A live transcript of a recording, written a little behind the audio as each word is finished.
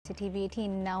CNBC TV18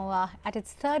 now at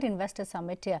its third Investor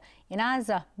Summit in as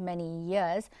many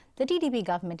years. The TDP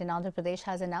government in Andhra Pradesh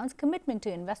has announced commitment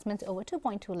to investments over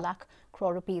 2.2 lakh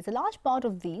crore rupees. A large part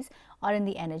of these are in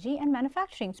the energy and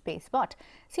manufacturing space. But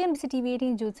CNBC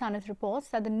TV18 Jude Sannith reports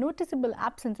that the noticeable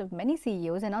absence of many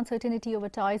CEOs and uncertainty over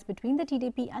ties between the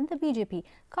TDP and the BJP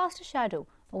cast a shadow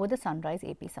over the Sunrise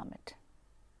AP Summit.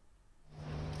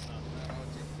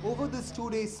 Over this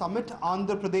two-day summit,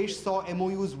 Andhra Pradesh saw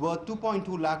MoUs worth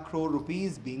 2.2 lakh crore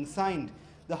rupees being signed.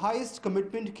 The highest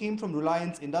commitment came from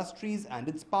Reliance Industries and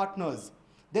its partners.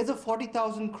 There's a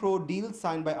 40,000 crore deal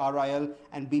signed by RIL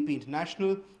and BP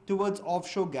International towards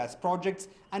offshore gas projects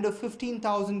and a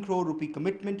 15,000 crore rupee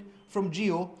commitment from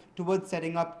Jio towards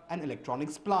setting up an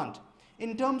electronics plant.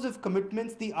 In terms of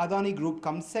commitments, the Adani Group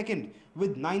comes second,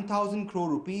 with 9,000 crore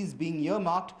rupees being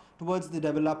earmarked towards the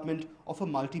development of a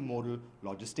multimodal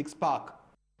logistics park.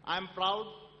 I am proud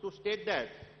to state that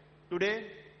today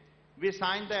we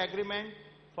signed the agreement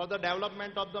for the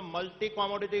development of the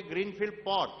multi-commodity greenfield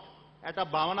port at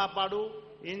Bhavanapadu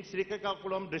in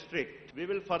Srikakulam district. We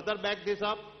will further back this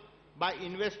up by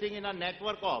investing in a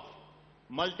network of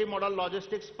multimodal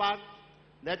logistics park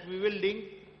that we will link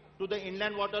to the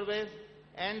inland waterways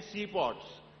and seaports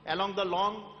along the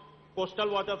long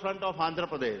coastal waterfront of Andhra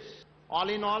Pradesh. All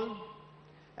in all,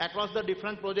 across the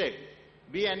different projects,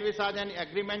 we envisage an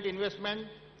agreement investment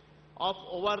of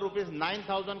over rupees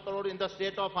 9,000 crore in the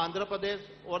state of Andhra Pradesh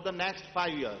over the next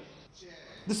 5 years.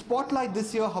 The spotlight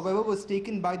this year, however, was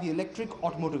taken by the electric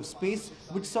automotive space,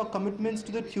 which saw commitments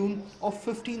to the tune of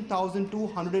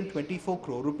 15,224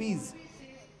 crore rupees.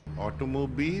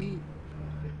 Automobile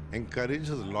encourages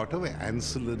a lot of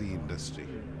ancillary industry.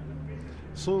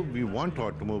 So we want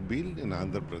automobile in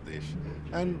Andhra Pradesh,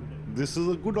 and this is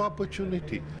a good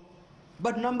opportunity.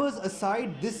 But numbers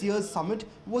aside, this year's summit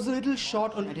was a little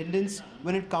short on attendance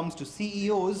when it comes to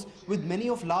CEOs, with many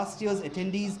of last year's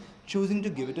attendees choosing to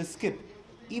give it a skip.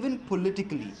 Even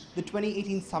politically, the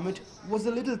 2018 summit was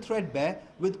a little threadbare,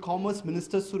 with Commerce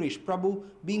Minister Suresh Prabhu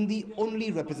being the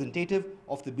only representative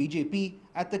of the BJP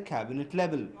at the cabinet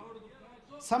level.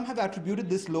 Some have attributed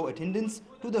this low attendance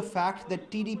to the fact that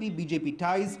TDP-BJP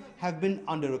ties have been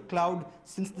under a cloud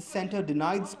since the centre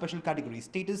denied special category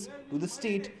status to the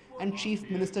state and Chief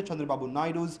Minister Chandrababu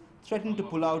Naidu's threatened to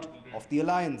pull out of the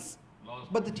alliance.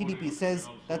 But the TDP says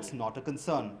that's not a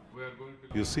concern.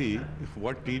 You see, if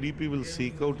what TDP will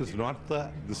seek out is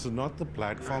this is not the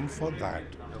platform for that.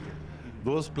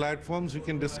 Those platforms, you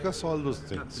can discuss all those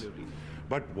things.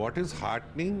 But what is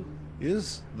heartening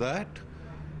is that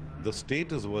the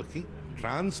state is working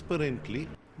transparently.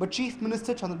 But Chief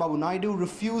Minister Chandrababu Naidu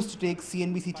refused to take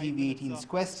CNBC TV18's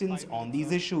questions on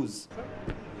these issues.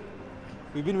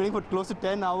 We've been waiting for close to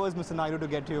 10 hours, Mr. Naidu, to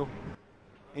get to you.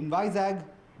 In Vizag,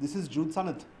 this is Jude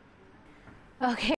Sannith. Okay.